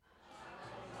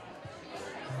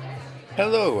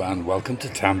Hello and welcome to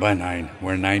 10 by 9,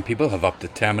 where 9 people have up to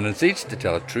 10 minutes each to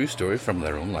tell a true story from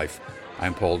their own life.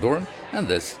 I'm Paul Doran and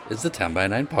this is the 10 by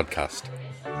 9 podcast.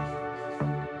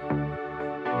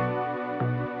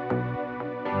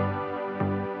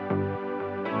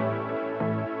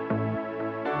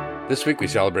 This week we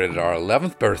celebrated our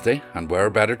 11th birthday, and where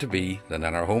better to be than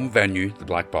in our home venue, the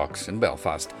Black Box in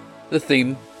Belfast. The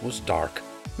theme was dark.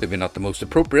 Maybe not the most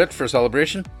appropriate for a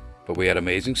celebration, but we had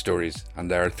amazing stories, and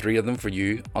there are 3 of them for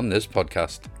you on this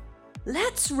podcast.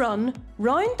 Let's run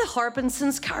round the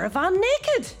Harbinsons' caravan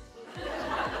naked.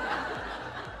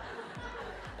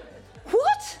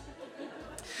 What?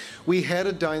 We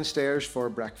headed downstairs for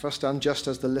breakfast, and just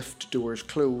as the lift doors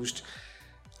closed,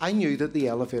 I knew that the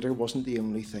elevator wasn't the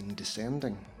only thing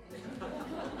descending.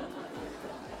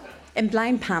 In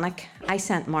blind panic, I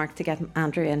sent Mark to get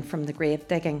Andrew in from the grave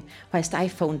digging, whilst I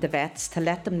phoned the vets to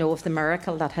let them know of the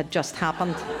miracle that had just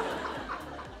happened.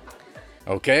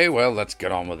 Okay, well, let's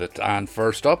get on with it. And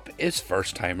first up is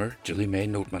first-timer Julie May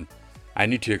Noteman. I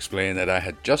need to explain that I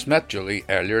had just met Julie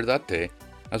earlier that day,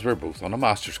 as we're both on a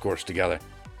master's course together,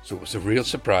 so it was a real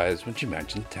surprise when she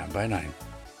mentioned 10 by 9.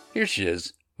 Here she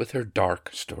is with her dark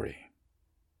story.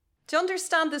 To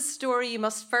understand this story, you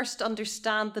must first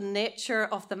understand the nature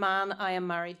of the man I am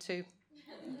married to.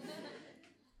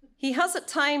 He has at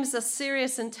times a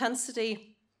serious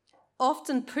intensity,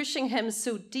 often pushing him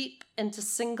so deep into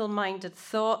single-minded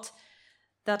thought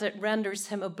that it renders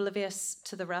him oblivious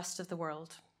to the rest of the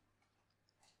world.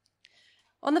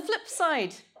 On the flip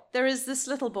side, there is this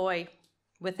little boy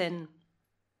within.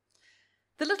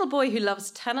 The little boy who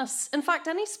loves tennis, in fact,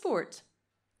 any sport.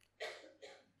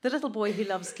 The little boy who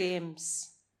loves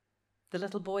games. The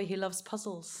little boy who loves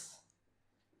puzzles.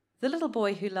 The little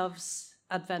boy who loves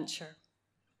adventure.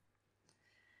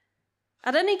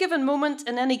 At any given moment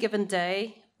in any given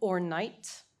day or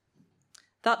night,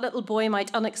 that little boy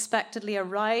might unexpectedly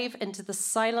arrive into the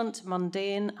silent,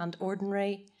 mundane, and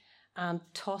ordinary and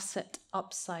toss it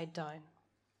upside down.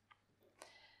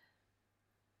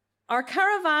 Our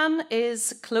caravan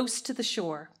is close to the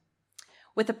shore,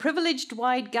 with a privileged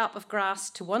wide gap of grass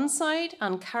to one side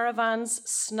and caravans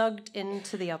snugged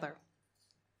into the other.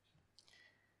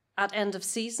 At end of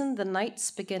season, the nights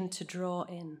begin to draw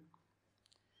in.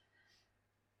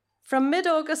 From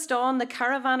mid-August on, the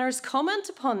caravanners comment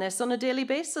upon this on a daily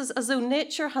basis, as though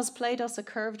nature has played us a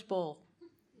curved ball.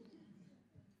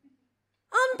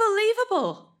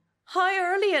 Unbelievable how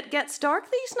early it gets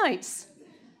dark these nights,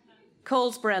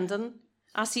 calls Brendan,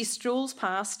 as he strolls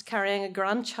past carrying a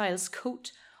grandchild's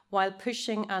coat while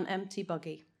pushing an empty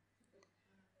buggy.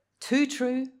 Too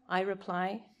true, I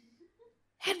reply.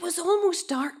 It was almost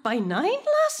dark by 9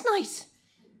 last night.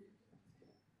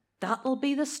 That'll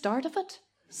be the start of it,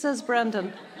 says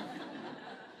Brendan.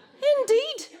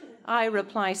 Indeed, I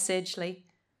reply sagely.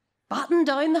 Batten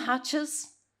down the hatches.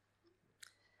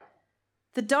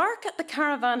 The dark at the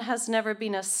caravan has never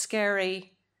been a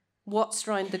scary, what's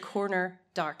round the corner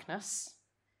darkness.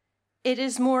 It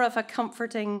is more of a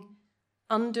comforting,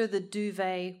 under the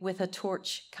duvet with a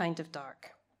torch kind of dark.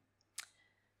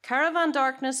 Caravan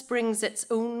darkness brings its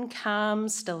own calm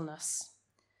stillness.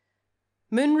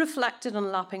 Moon reflected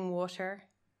on lapping water,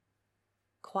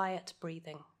 quiet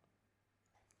breathing.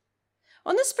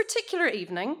 On this particular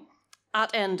evening,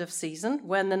 at end of season,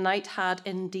 when the night had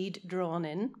indeed drawn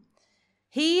in,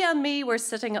 he and me were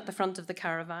sitting at the front of the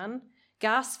caravan,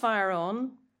 gas fire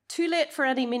on, too late for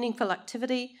any meaningful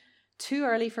activity, too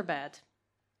early for bed.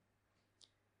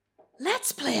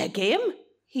 Let's play a game,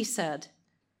 he said.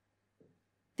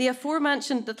 The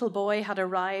aforementioned little boy had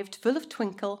arrived full of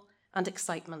twinkle and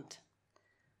excitement.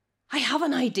 I have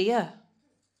an idea.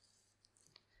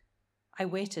 I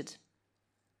waited.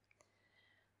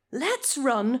 Let's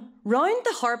run round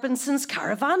the Harbinsons'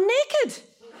 caravan naked.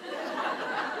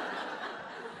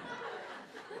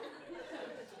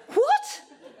 What?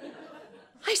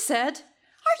 I said,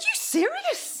 are you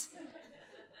serious?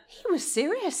 He was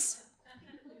serious.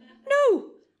 No,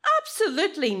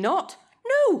 absolutely not.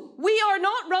 No, we are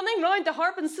not running round the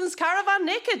Harbinsons' caravan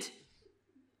naked.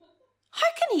 How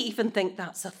can he even think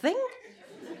that's a thing?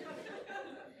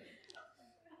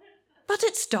 But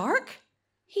it's dark,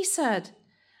 he said,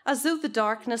 as though the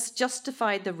darkness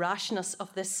justified the rashness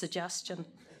of this suggestion.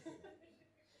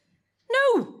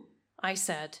 No, I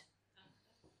said.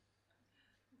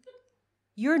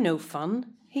 You're no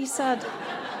fun, he said.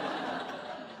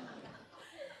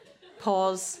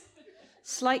 Pause,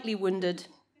 slightly wounded.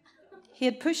 He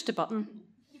had pushed a button.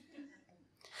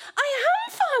 I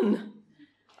am fun,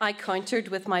 I countered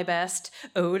with my best,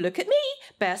 oh, look at me,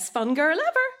 best fun girl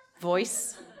ever,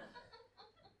 voice.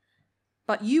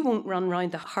 But you won't run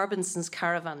round the Harbinsons'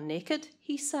 caravan naked,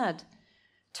 he said,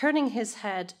 turning his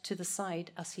head to the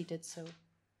side as he did so.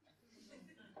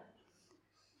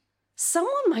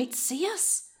 Someone might see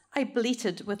us, I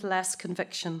bleated with less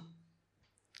conviction.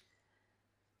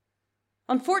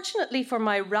 Unfortunately for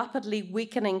my rapidly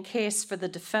weakening case for the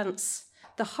defence,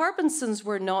 the Harbinsons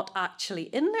were not actually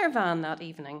in their van that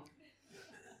evening.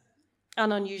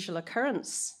 An unusual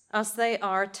occurrence, as they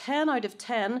are 10 out of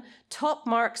 10 top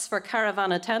marks for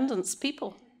caravan attendance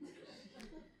people.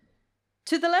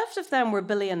 To the left of them were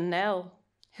Billy and Nell,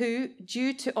 who,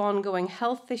 due to ongoing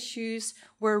health issues,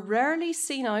 were rarely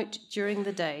seen out during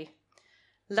the day,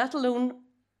 let alone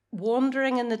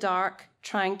wandering in the dark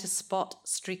trying to spot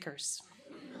streakers.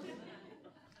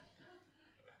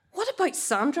 What about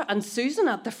Sandra and Susan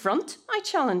at the front? I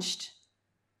challenged.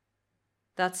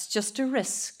 That's just a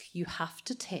risk you have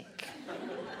to take,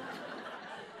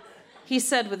 he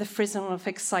said with a frisson of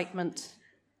excitement.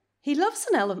 He loves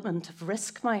an element of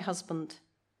risk, my husband.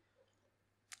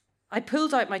 I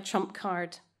pulled out my trump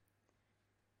card.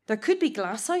 There could be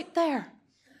glass out there.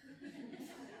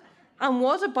 And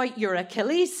what about your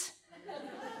Achilles?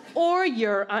 Or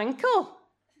your ankle?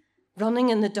 Running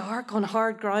in the dark on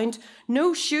hard ground,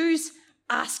 no shoes,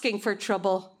 asking for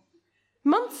trouble.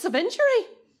 Months of injury.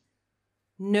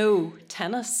 No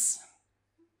tennis.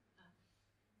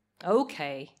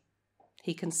 Okay,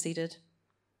 he conceded.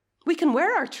 We can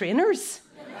wear our trainers.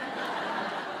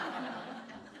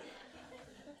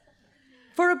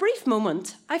 For a brief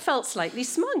moment, I felt slightly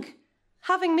smug,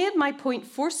 having made my point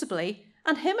forcibly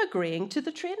and him agreeing to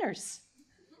the trainers.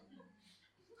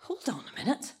 Hold on a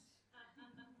minute.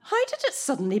 How did it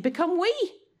suddenly become we?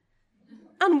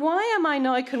 And why am I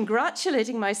now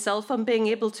congratulating myself on being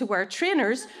able to wear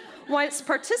trainers whilst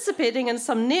participating in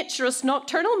some naturist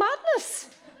nocturnal madness?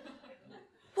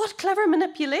 What clever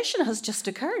manipulation has just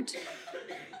occurred?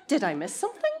 Did I miss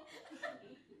something?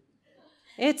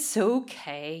 It's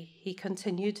okay, he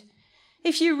continued.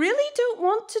 If you really don't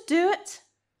want to do it,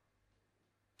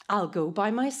 I'll go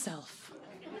by myself.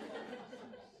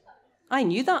 I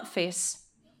knew that face.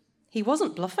 He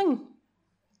wasn't bluffing.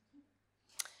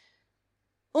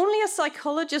 Only a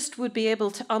psychologist would be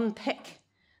able to unpick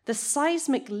the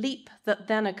seismic leap that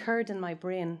then occurred in my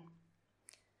brain.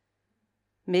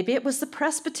 Maybe it was the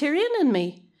Presbyterian in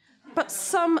me, but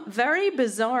some very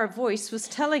bizarre voice was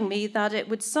telling me that it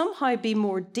would somehow be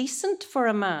more decent for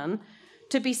a man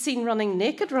to be seen running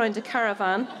naked round a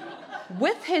caravan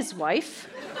with his wife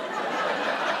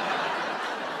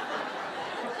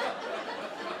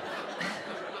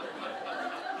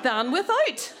than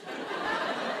without.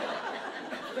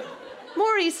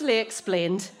 More easily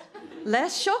explained,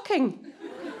 less shocking.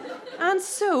 And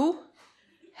so,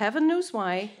 heaven knows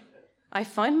why, I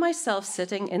found myself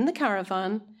sitting in the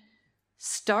caravan,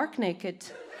 stark naked,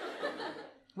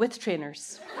 with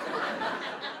trainers.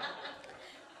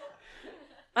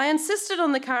 I insisted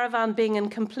on the caravan being in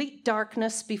complete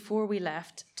darkness before we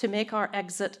left to make our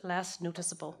exit less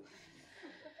noticeable.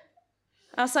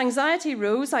 As anxiety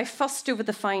rose, I fussed over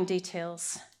the fine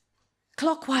details.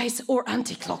 Clockwise or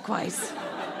anti-clockwise?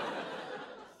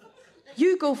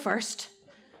 You go first.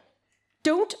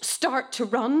 Don't start to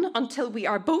run until we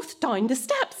are both down the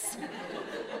steps.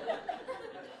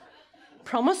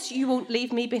 Promise you won't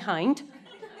leave me behind?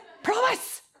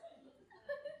 Promise!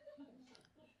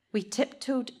 We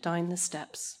tiptoed down the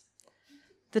steps.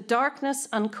 The darkness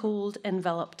and cold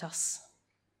enveloped us.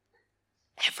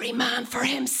 Every man for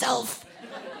himself,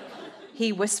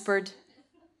 he whispered,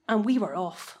 and we were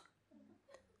off.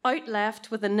 Out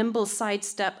left with a nimble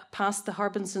sidestep past the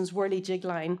Harbinsons' whirly-jig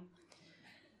line.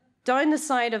 Down the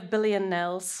side of Billy and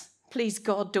Nell's. Please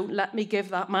God, don't let me give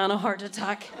that man a heart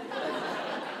attack.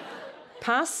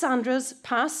 Past Sandra's,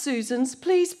 past Susan's.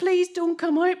 Please, please don't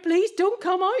come out, please don't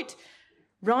come out.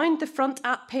 Round the front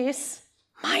at pace.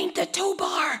 Mind the tow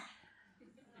bar.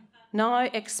 Now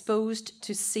exposed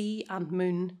to sea and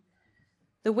moon.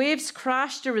 The waves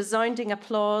crashed a resounding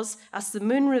applause as the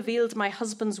moon revealed my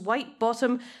husband's white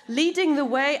bottom, leading the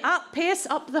way at pace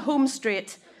up the home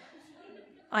straight.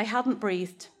 I hadn't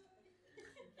breathed.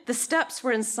 The steps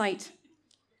were in sight.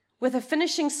 With a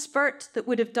finishing spurt that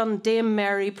would have done Dame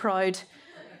Mary proud,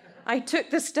 I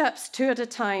took the steps 2 at a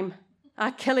time.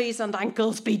 Achilles and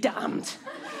ankles be damned.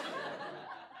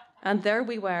 And there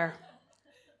we were,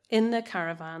 in the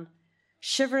caravan,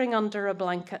 shivering under a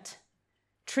blanket,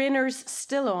 trainers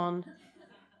still on,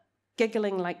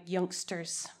 giggling like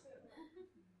youngsters.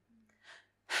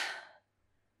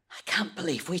 I can't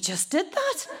believe we just did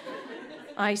that,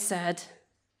 I said.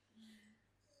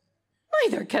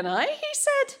 Neither can I, he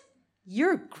said.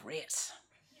 You're great.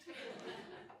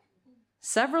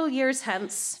 several years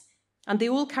hence, and the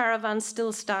old caravan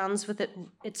still stands with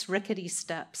its rickety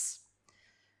steps.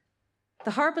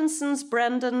 The Harbinsons,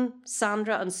 Brendan,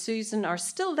 Sandra and Susan are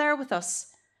still there with us,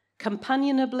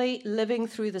 companionably living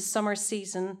through the summer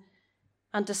season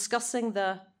and discussing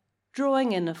the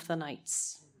drawing in of the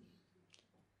nights.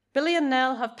 Billy and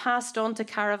Nell have passed on to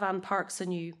caravan parks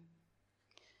anew.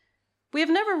 We have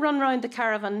never run round the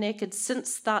caravan naked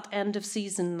since that end of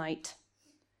season night.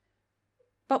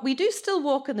 But we do still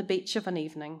walk on the beach of an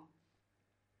evening.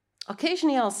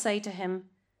 Occasionally I'll say to him,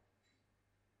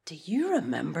 "Do you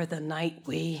remember the night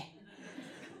we..."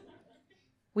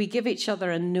 We give each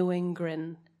other a knowing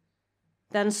grin,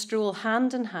 then stroll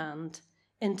hand in hand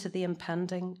into the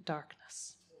impending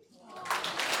darkness.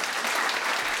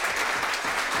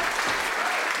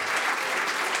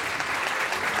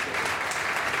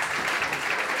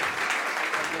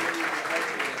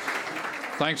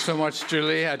 Thanks so much,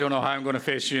 Julie. I don't know how I'm going to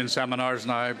face you in seminars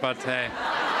now, but hey.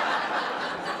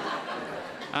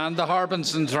 And the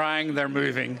Harbinsons rang, they're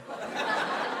moving.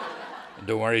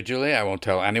 Don't worry, Julie, I won't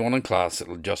tell anyone in class.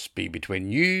 It'll just be between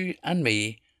you and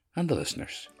me and the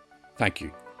listeners. Thank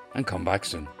you, and come back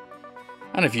soon.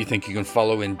 And if you think you can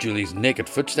follow in Julie's naked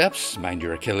footsteps, mind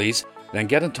your Achilles, then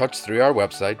get in touch through our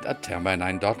website at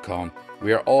 10by9.com.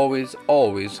 We are always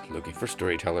looking for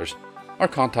storytellers. Or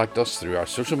contact us through our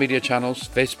social media channels,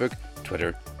 Facebook,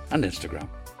 Twitter and Instagram.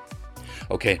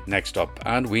 Okay, next up,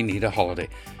 and we need a holiday.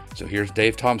 So here's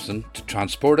Dave Thompson to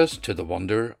transport us to the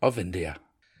wonder of India.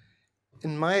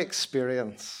 In my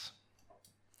experience,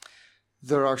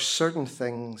 there are certain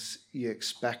things you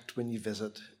expect when you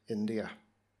visit India.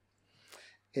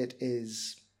 It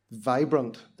is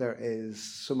vibrant. There is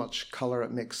so much colour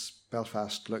it makes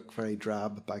Belfast look very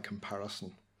drab by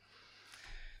comparison.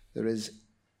 There is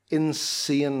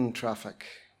insane traffic,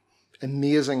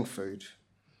 amazing food,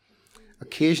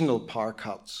 occasional power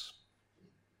cuts,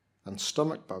 and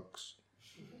stomach bugs.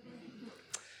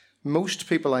 Most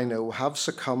people I know have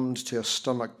succumbed to a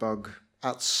stomach bug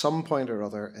at some point or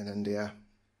other in India,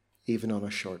 even on a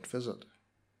short visit.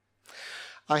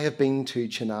 I have been to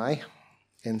Chennai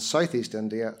in southeast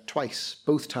India twice,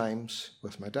 both times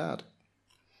with my dad.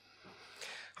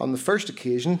 On the first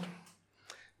occasion,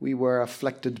 we were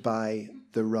afflicted by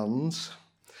the runs,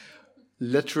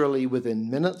 literally within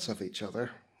minutes of each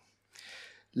other,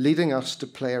 leading us to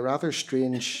play a rather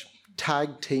strange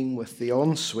tag team with the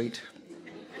ensuite,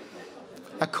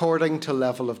 according to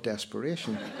level of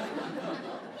desperation.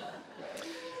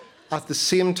 At the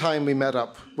same time, we met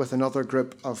up with another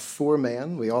group of 4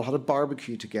 men. We all had a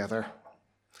barbecue together.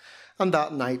 And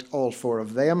that night, all 4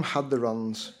 of them had the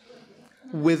runs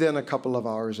within a couple of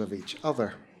hours of each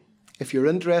other. If you're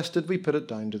interested, we put it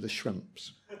down to the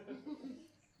shrimps.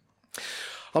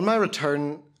 On my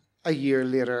return a year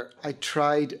later, I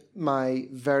tried my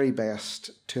very best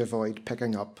to avoid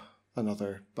picking up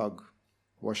another bug.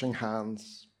 Washing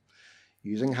hands,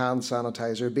 using hand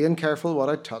sanitizer, being careful what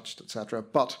I touched, etc.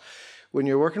 But when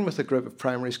you're working with a group of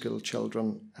primary school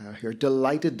children who are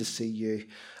delighted to see you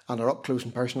and are up close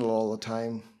and personal all the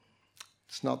time,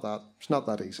 it's not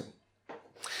that easy.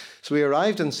 So we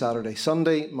arrived on Saturday,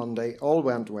 Sunday, Monday, all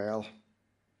went well.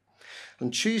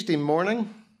 And Tuesday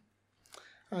morning,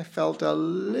 I felt a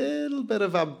little bit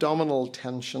of abdominal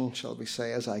tension, shall we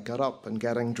say, as I got up and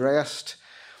getting dressed.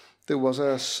 There was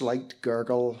a slight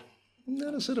gurgle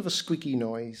and a sort of a squeaky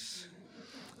noise.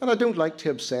 And I don't like to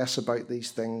obsess about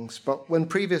these things, but when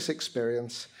previous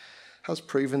experience has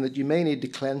proven that you may need to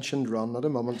clench and run at a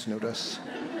moment's notice,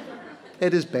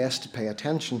 it is best to pay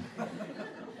attention.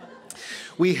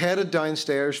 We headed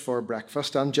downstairs for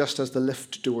breakfast, and just as the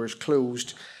lift doors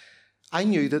closed, I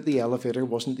knew that the elevator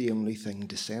wasn't the only thing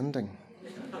descending.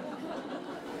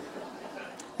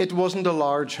 It wasn't a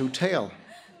large hotel.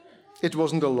 It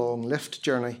wasn't a long lift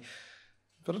journey,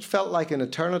 but it felt like an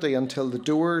eternity until the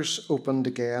doors opened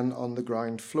again on the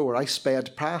ground floor. I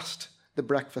sped past the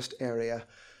breakfast area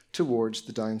towards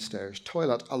the downstairs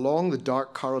toilet, along the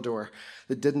dark corridor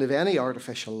that didn't have any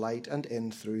artificial light, and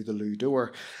in through the loo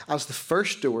door. As the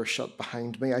first door shut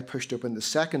behind me, I pushed open the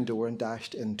second door and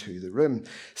dashed into the room.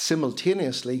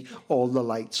 Simultaneously, all the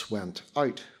lights went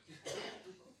out.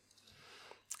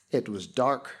 It was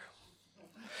dark.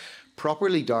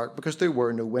 Properly dark because there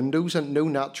were no windows and no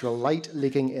natural light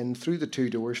leaking in through the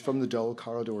 2 doors from the dull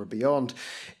corridor beyond.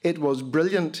 It was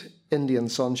brilliant Indian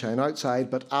sunshine outside,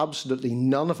 but absolutely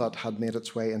none of it had made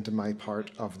its way into my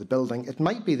part of the building. It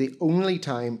might be the only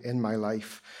time in my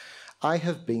life I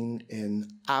have been in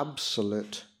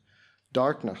absolute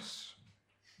darkness.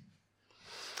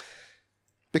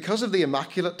 Because of the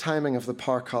immaculate timing of the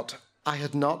power cut, I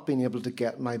had not been able to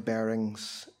get my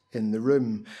bearings in the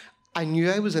room. I knew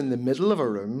I was in the middle of a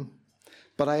room,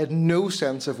 but I had no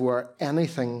sense of where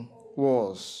anything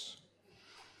was.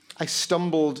 I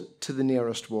stumbled to the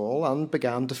nearest wall and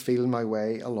began to feel my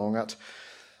way along it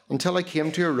until I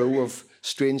came to a row of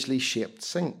strangely shaped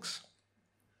sinks.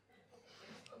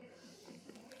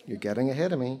 You're getting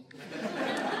ahead of me.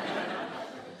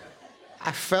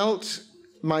 I felt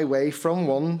my way from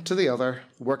one to the other,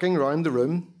 working round the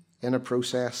room in a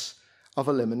process of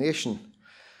elimination,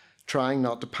 trying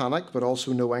not to panic, but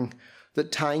also knowing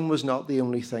that time was not the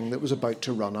only thing that was about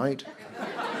to run out.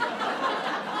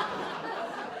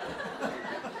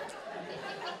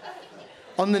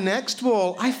 On the next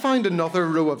wall, I found another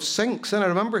row of sinks, and I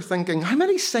remember thinking, how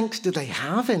many sinks do they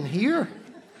have in here?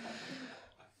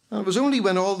 And it was only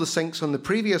when all the sinks on the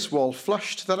previous wall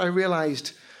flushed that I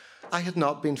realised I had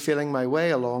not been feeling my way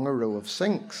along a row of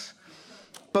sinks.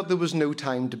 But there was no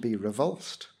time to be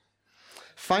revulsed.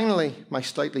 Finally, my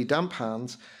slightly damp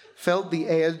hands felt the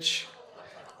edge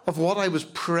of what I was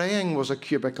praying was a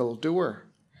cubicle door.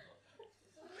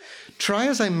 Try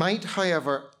as I might,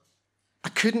 however, I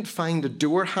couldn't find a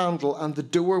door handle and the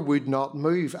door would not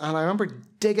move. And I remember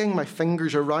digging my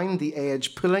fingers around the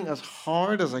edge, pulling as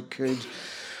hard as I could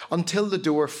until the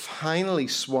door finally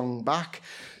swung back.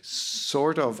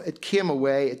 Sort of. It came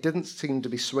away. It didn't seem to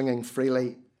be swinging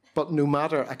freely, but no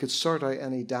matter, I could sort out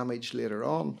any damage later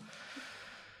on.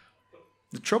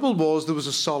 The trouble was there was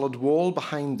a solid wall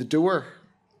behind the door,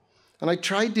 and I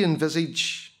tried to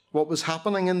envisage what was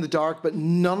happening in the dark, but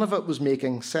none of it was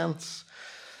making sense.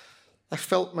 I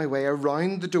felt my way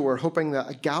around the door, hoping that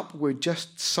a gap would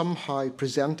just somehow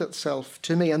present itself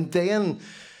to me, and then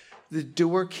the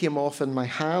door came off in my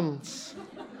hands,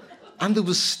 and there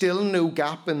was still no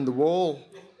gap in the wall.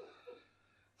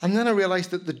 And then I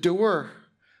realised that the door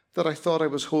that I thought I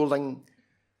was holding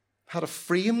had a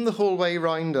frame the whole way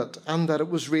round it, and that it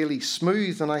was really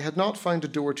smooth, and I had not found a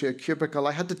door to a cubicle.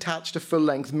 I had detached a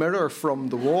full-length mirror from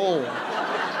the wall.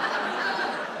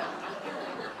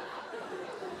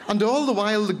 And all the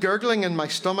while, the gurgling in my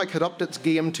stomach had upped its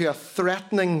game to a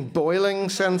threatening, boiling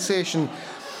sensation.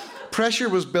 Pressure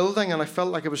was building, and I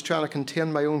felt like I was trying to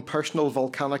contain my own personal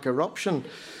volcanic eruption.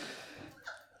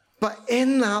 But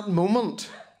in that moment,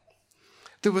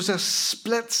 there was a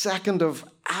split second of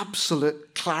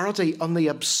absolute clarity on the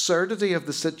absurdity of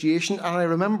the situation, and I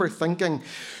remember thinking,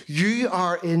 you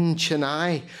are in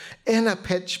Chennai, in a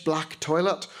pitch-black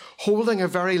toilet, holding a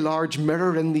very large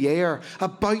mirror in the air,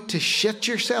 about to shit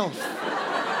yourself.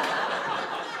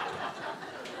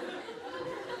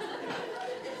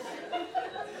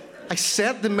 I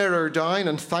set the mirror down,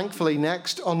 and thankfully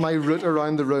next on my route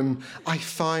around the room, I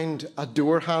found a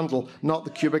door handle, not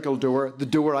the cubicle door, the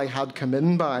door I had come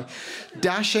in by.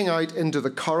 Dashing out into the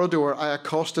corridor, I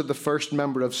accosted the first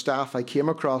member of staff I came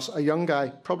across, a young guy,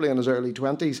 probably in his early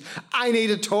 20s. "I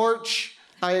need a torch,"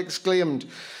 I exclaimed.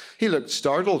 He looked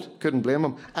startled, couldn't blame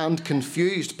him, and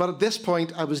confused. But at this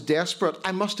point, I was desperate.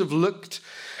 I must have looked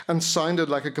and sounded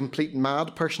like a complete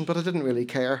mad person, but I didn't really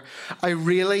care. "I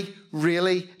really,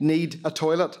 really need a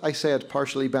toilet," I said,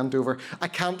 partially bent over. "I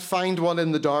can't find one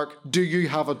in the dark. Do you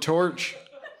have a torch?"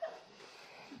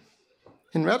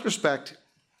 In retrospect,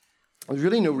 there's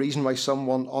really no reason why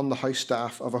someone on the house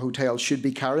staff of a hotel should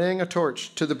be carrying a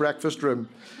torch to the breakfast room.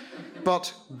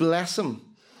 But bless him,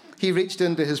 he reached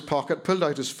into his pocket, pulled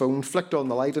out his phone, flicked on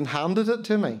the light, and handed it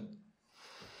to me.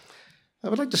 I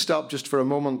would like to stop just for a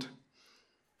moment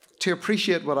to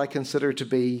appreciate what I consider to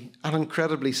be an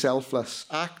incredibly selfless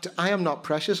act. I am not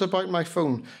precious about my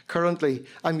phone. Currently,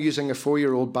 I'm using a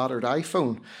 4-year-old battered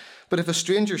iPhone. But if a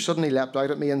stranger suddenly leapt out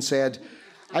at me and said,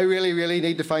 "I really, really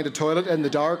need to find a toilet in the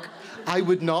dark," I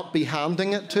would not be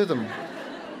handing it to them.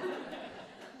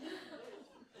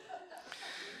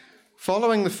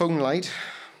 Following the phone light,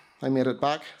 I made it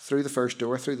back through the first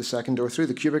door, through the second door, through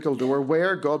the cubicle door,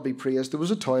 where, God be praised, there was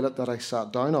a toilet that I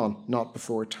sat down on, not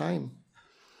before time.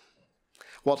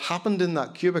 What happened in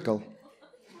that cubicle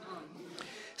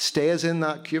stays in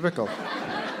that cubicle.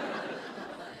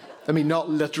 I mean, not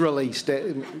literally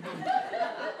stay.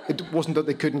 It wasn't that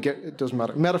they couldn't get, it doesn't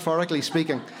matter. Metaphorically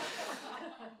speaking,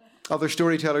 other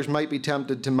storytellers might be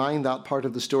tempted to mine that part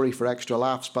of the story for extra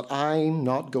laughs, but I'm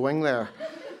not going there.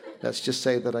 Let's just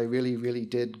say that I really, really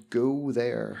did go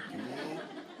there.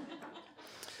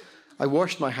 I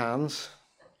washed my hands,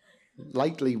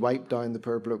 lightly wiped down the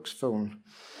poor bloke's phone.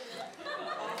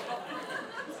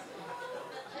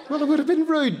 Well, it would have been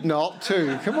rude not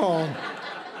to. Come on.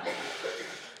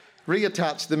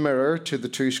 Reattached the mirror to the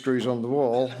 2 screws on the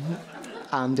wall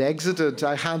and exited.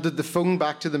 I handed the phone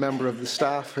back to the member of the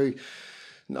staff who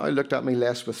now looked at me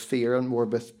less with fear and more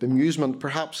with bemusement,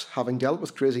 perhaps having dealt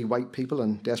with crazy white people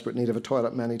in desperate need of a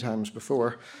toilet many times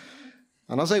before.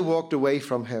 And as I walked away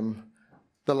from him,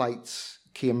 the lights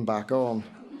came back on.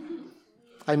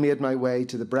 I made my way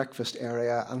to the breakfast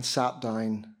area and sat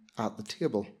down at the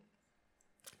table.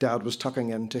 Dad was tucking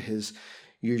into his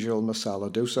usual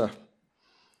masala dosa.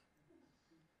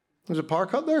 "There's a power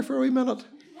cut there for a wee minute,"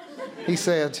 he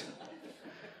said.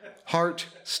 Heart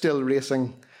still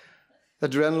racing,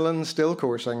 adrenaline still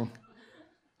coursing,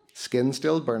 skin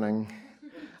still burning.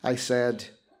 I said,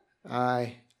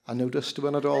 "Aye, I noticed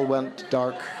when it all went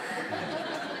dark."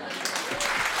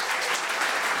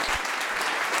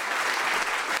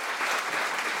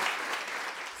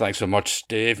 Thanks so much,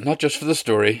 Dave, not just for the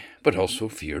story, but also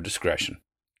for your discretion.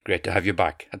 Great to have you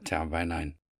back at 10 by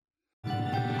 9.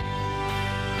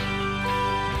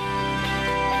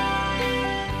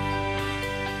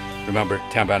 Remember,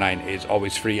 10 by 9 is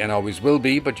always free and always will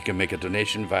be, but you can make a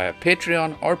donation via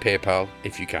Patreon or PayPal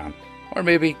if you can. Or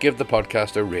maybe give the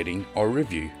podcast a rating or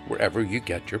review wherever you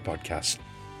get your podcasts.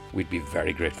 We'd be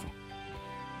very grateful.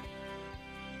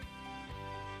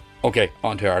 Okay,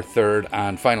 on to our third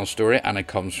and final story, and it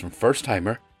comes from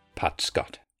first-timer Pat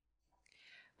Scott.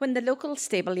 When the local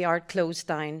stable yard closed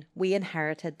down, we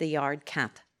inherited the yard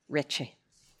cat, Richie.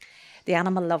 The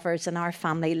animal lovers in our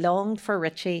family longed for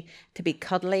Richie to be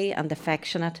cuddly and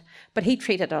affectionate, but he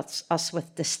treated us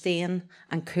with disdain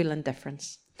and cool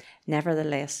indifference.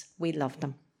 Nevertheless, we loved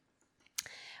him.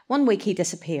 One week he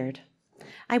disappeared.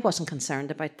 I wasn't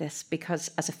concerned about this because,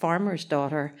 as a farmer's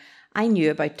daughter, I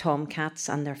knew about tomcats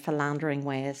and their philandering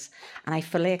ways, and I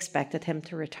fully expected him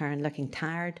to return looking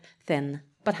tired, thin,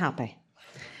 but happy.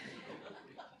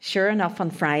 Sure enough,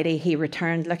 on Friday, he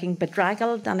returned looking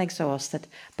bedraggled and exhausted,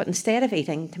 but instead of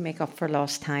eating to make up for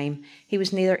lost time, he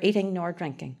was neither eating nor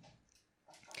drinking.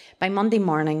 By Monday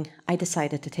morning, I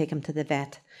decided to take him to the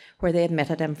vet, where they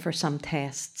admitted him for some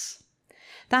tests.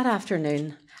 That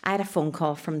afternoon, I had a phone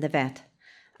call from the vet,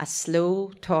 a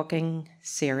slow-talking,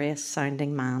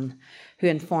 serious-sounding man who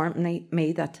informed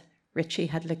me that Richie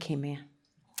had leukemia.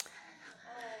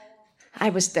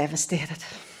 I was devastated.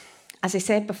 As I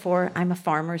said before, I'm a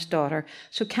farmer's daughter,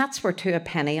 so cats were 2 a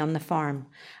penny on the farm,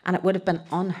 and it would have been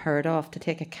unheard of to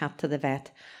take a cat to the vet,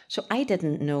 so I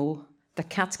didn't know that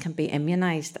cats can be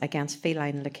immunised against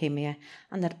feline leukemia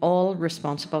and that all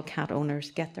responsible cat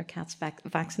owners get their cats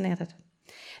vaccinated.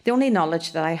 The only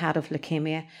knowledge that I had of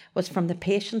leukemia was from the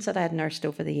patients that I had nursed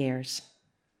over the years.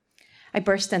 I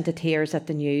burst into tears at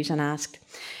the news and asked,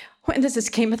 "When does this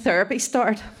chemotherapy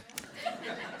start?"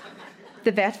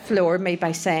 The vet floored me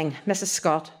by saying, "Mrs.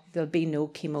 Scott, there'll be no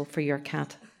chemo for your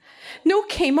cat." "No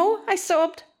chemo?" I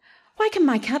sobbed. "Why can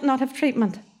my cat not have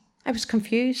treatment?" I was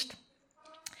confused.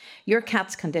 "Your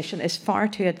cat's condition is far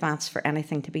too advanced for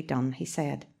anything to be done," he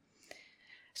said.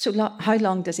 "So how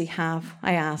long does he have?"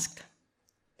 I asked.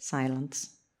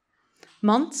 Silence.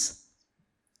 "Months?"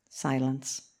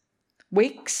 Silence.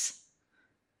 "Weeks?"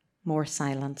 More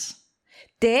silence.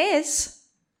 "Days?"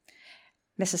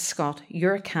 "Mrs. Scott,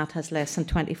 your cat has less than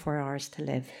 24 hours to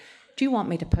live. Do you want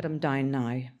me to put him down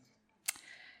now?"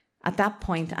 At that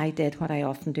point, I did what I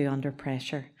often do under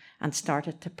pressure and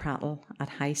started to prattle at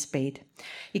high speed.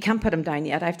 "You can't put him down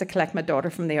yet. I have to collect my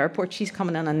daughter from the airport. She's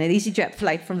coming in on an EasyJet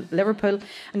flight from Liverpool.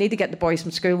 I need to get the boys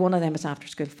from school. One of them is after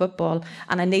school football.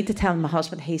 And I need to tell my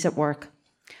husband he's at work."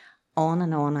 On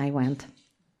and on I went.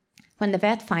 When the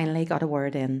vet finally got a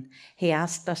word in, he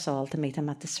asked us all to meet him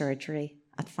at the surgery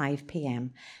at 5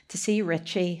 p.m. to see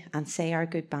Richie and say our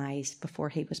goodbyes before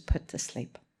he was put to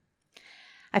sleep.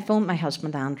 I phoned my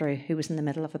husband Andrew, who was in the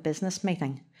middle of a business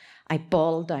meeting. I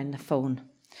bawled down the phone.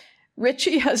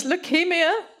 "Richie has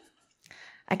leukemia."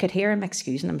 I could hear him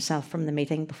excusing himself from the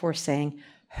meeting before saying,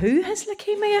 "Who has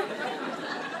leukemia?"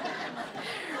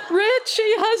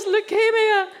 "Richie has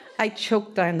leukemia." I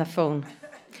choked down the phone.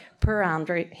 Poor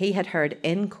Andrew, he had heard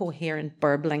incoherent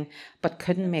burbling, but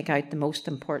couldn't make out the most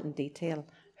important detail: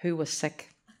 who was sick.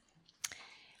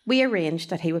 We arranged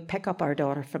that he would pick up our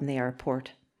daughter from the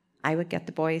airport. I would get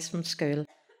the boys from school,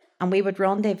 and we would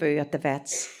rendezvous at the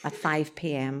vet's at 5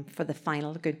 p.m. for the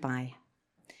final goodbye.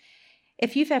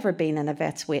 If you've ever been in a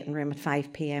vet's waiting room at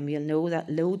 5 p.m, you'll know that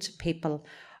loads of people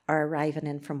are arriving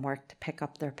in from work to pick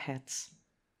up their pets.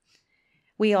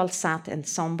 We all sat in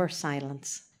sombre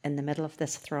silence in the middle of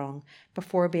this throng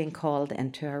before being called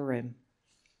into our room.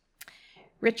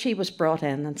 Richie was brought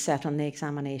in and set on the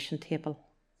examination table.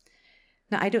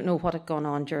 Now, I don't know what had gone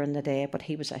on during the day, but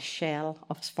he was a shell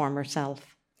of his former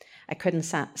self. I couldn't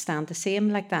stand to see him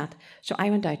like that, so I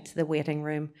went out to the waiting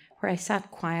room, where I sat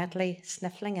quietly,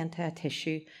 sniffling into a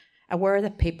tissue, aware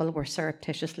that people were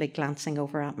surreptitiously glancing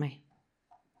over at me.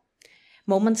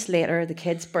 Moments later, the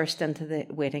kids burst into the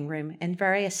waiting room in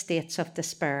various states of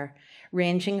despair,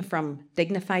 ranging from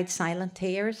dignified silent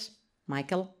tears,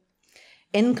 Michael,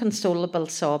 inconsolable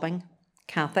sobbing,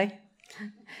 Kathy,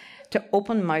 to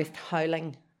open-mouthed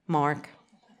howling, Mark.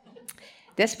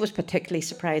 This was particularly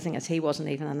surprising as he wasn't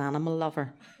even an animal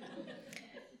lover.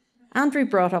 Andrew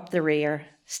brought up the rear,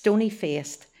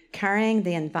 stony-faced, carrying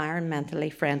the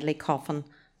environmentally friendly coffin,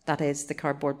 that is, the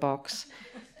cardboard box,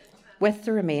 with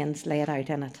the remains laid out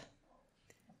in it.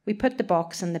 We put the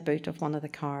box in the boot of one of the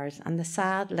cars, and the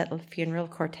sad little funeral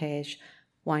cortege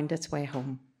wound its way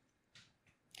home.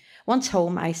 Once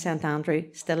home, I sent Andrew,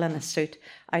 still in a suit,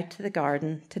 out to the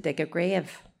garden to dig a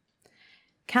grave.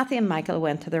 Kathy and Michael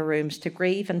went to their rooms to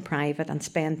grieve in private and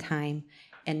spend time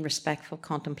in respectful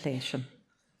contemplation.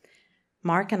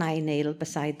 Mark and I kneeled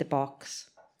beside the box,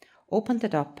 opened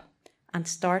it up, and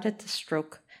started to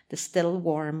stroke the still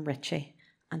warm Richie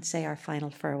and say our final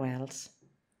farewells.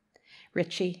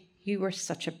 Richie, you were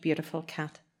such a beautiful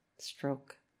cat.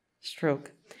 Stroke,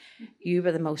 stroke. You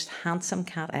were the most handsome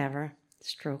cat ever.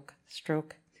 Stroke,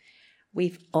 stroke.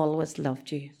 We've always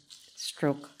loved you.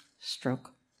 Stroke,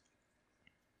 stroke.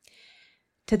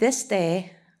 To this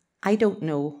day, I don't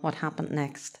know what happened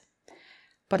next,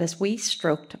 but as we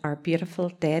stroked our beautiful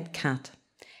dead cat,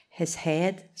 his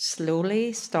head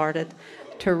slowly started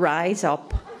to rise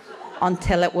up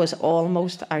until it was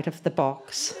almost out of the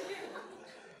box.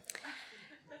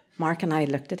 Mark and I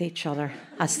looked at each other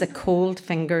as the cold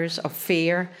fingers of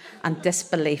fear and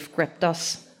disbelief gripped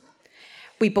us.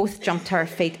 We both jumped to our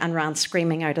feet and ran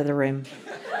screaming out of the room.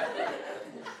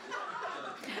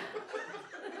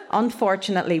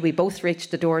 Unfortunately, we both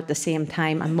reached the door at the same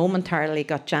time and momentarily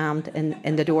got jammed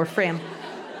in the door frame.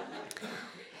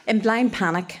 In blind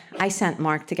panic, I sent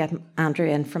Mark to get Andrew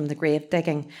in from the grave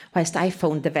digging, whilst I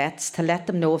phoned the vets to let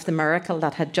them know of the miracle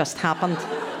that had just happened.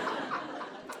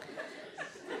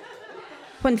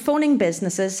 When phoning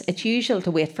businesses, it's usual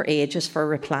to wait for ages for a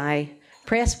reply,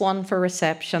 press 1 for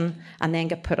reception, and then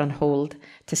get put on hold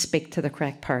to speak to the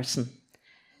correct person.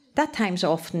 That time's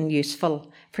often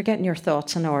useful for getting your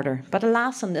thoughts in order, but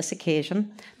alas, on this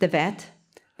occasion, the vet,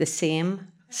 the same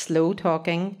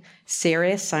slow-talking,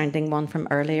 serious-sounding one from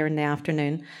earlier in the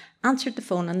afternoon, answered the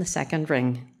phone on the second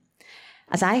ring.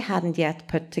 As I hadn't yet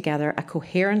put together a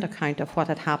coherent account of what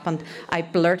had happened, I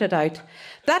blurted out,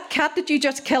 "That cat that you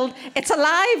just killed, it's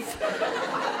alive!"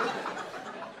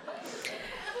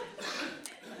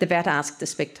 The vet asked to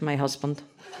speak to my husband.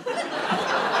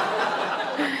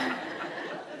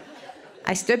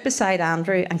 I stood beside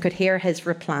Andrew and could hear his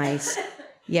replies.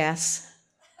 Yes.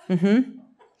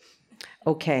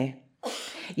 Okay.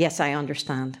 Yes, I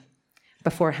understand.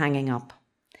 Before hanging up.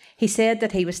 He said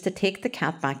that he was to take the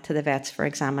cat back to the vets for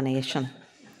examination.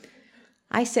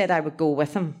 I said I would go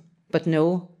with him, but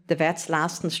no, the vet's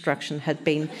last instruction had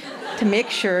been to make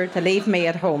sure to leave me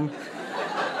at home.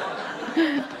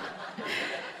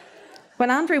 When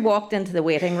Andrew walked into the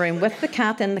waiting room with the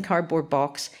cat in the cardboard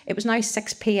box, it was now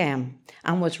 6 p.m.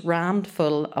 and was rammed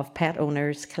full of pet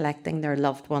owners collecting their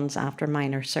loved ones after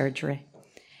minor surgery.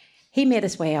 He made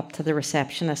his way up to the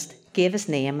receptionist, gave his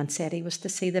name and said he was to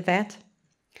see the vet.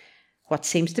 "What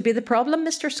seems to be the problem,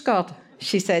 Mr. Scott?"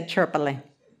 she said chirpily.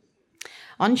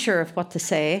 Unsure of what to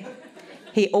say,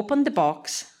 he opened the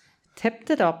box, tipped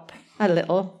it up a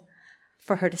little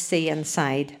for her to see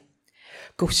inside.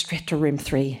 "Go straight to room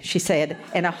 3, she said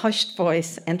in a hushed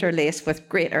voice interlaced with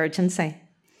great urgency.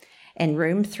 In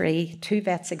room 3, 2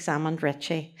 vets examined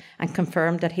Richie and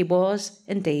confirmed that he was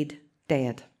indeed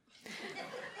dead.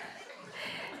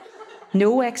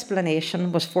 No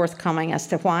explanation was forthcoming as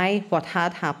to why what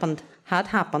had happened.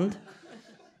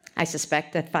 I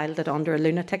suspect they'd filed it under a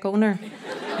lunatic owner.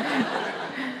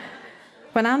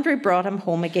 When Andrew brought him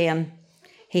home again,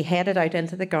 he headed out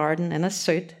into the garden in a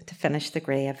suit to finish the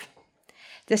grave.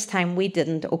 This time we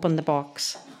didn't open the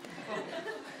box.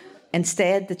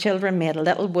 Instead, the children made a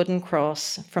little wooden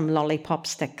cross from lollipop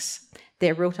sticks.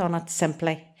 They wrote on it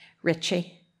simply,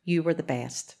 "Richie, you were the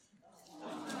best."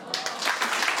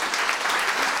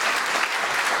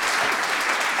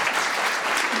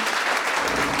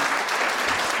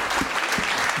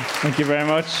 Thank you very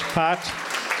much, Pat.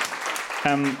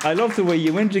 I love the way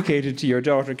you indicated to your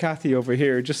daughter Kathy over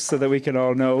here, just so that we can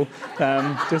all know,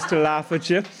 just to laugh at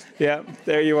you. Yeah,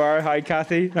 there you are. Hi,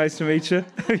 Kathy. Nice to meet you.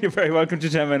 You're very welcome to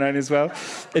 10 by 9 as well.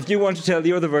 If you want to tell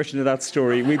the other version of that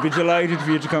story, we'd be delighted for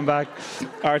you to come back.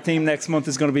 Our theme next month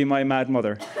is going to be My Mad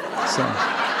Mother. So,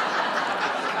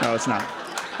 no, it's not.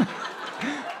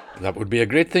 That would be a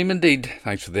great theme indeed.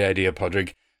 Thanks for the idea,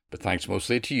 Padraig. But thanks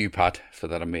mostly to you, Pat, for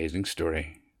that amazing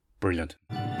story. Brilliant.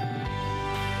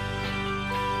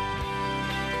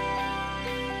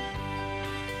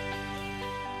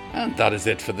 And that is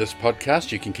it for this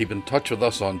podcast. You can keep in touch with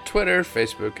us on Twitter,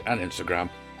 Facebook and Instagram.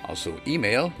 Also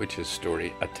email, which is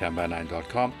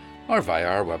story@10by9.com, or via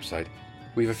our website.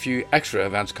 We have a few extra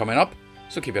events coming up,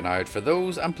 so keep an eye out for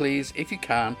those, and please, if you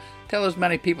can, tell as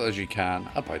many people as you can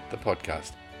about the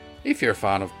podcast. If you're a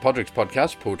fan of Podrick's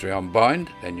podcast, Poetry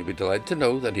Unbound, then you'll be delighted to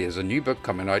know that he has a new book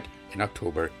coming out in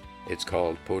October. It's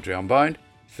called Poetry Unbound,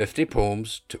 50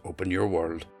 Poems to Open Your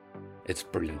World. It's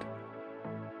brilliant.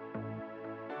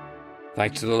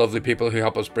 Thanks to the lovely people who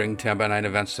help us bring 10 by 9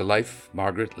 events to life,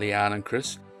 Margaret, Leanne and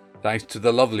Chris. Thanks to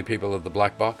the lovely people of the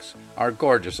Black Box, our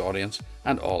gorgeous audience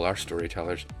and all our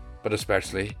storytellers, but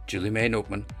especially Julie May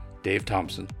Notman, Dave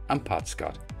Thompson and Pat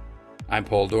Scott. I'm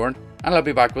Paul Doran and I'll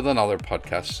be back with another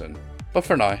podcast soon. But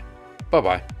for now, bye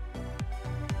bye.